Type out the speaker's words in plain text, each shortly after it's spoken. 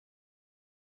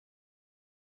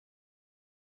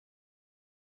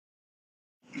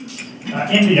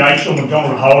MDH, or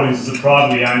McDonald Holdings, is a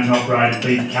privately owned and operated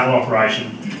beef cattle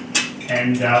operation,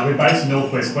 and we're based in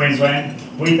North West Queensland.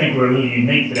 We think we're a little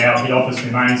unique that our head office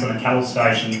remains on a cattle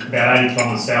station about 80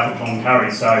 kilometres south of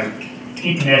Cloncurry, so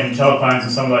internet and telephones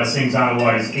and some of those things aren't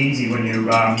always easy when you're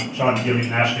trying to deal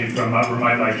internationally from a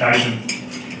remote location.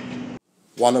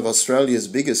 One of Australia's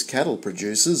biggest cattle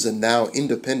producers and now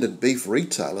independent beef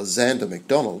retailer, Zanda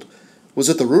McDonald, was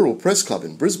at the Rural Press Club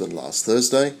in Brisbane last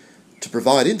Thursday to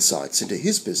provide insights into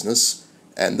his business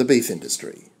and the beef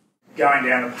industry. Going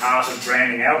down the path of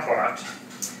branding our product,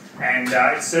 and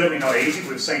it's certainly not easy.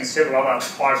 We've seen several other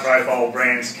high-profile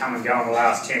brands come and go in the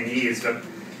last 10 years, but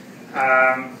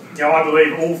I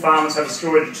believe all farmers have a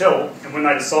story to tell, and when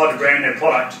they decide to brand their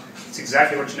product, it's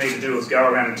exactly what you need to do, is go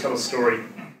around and tell a story.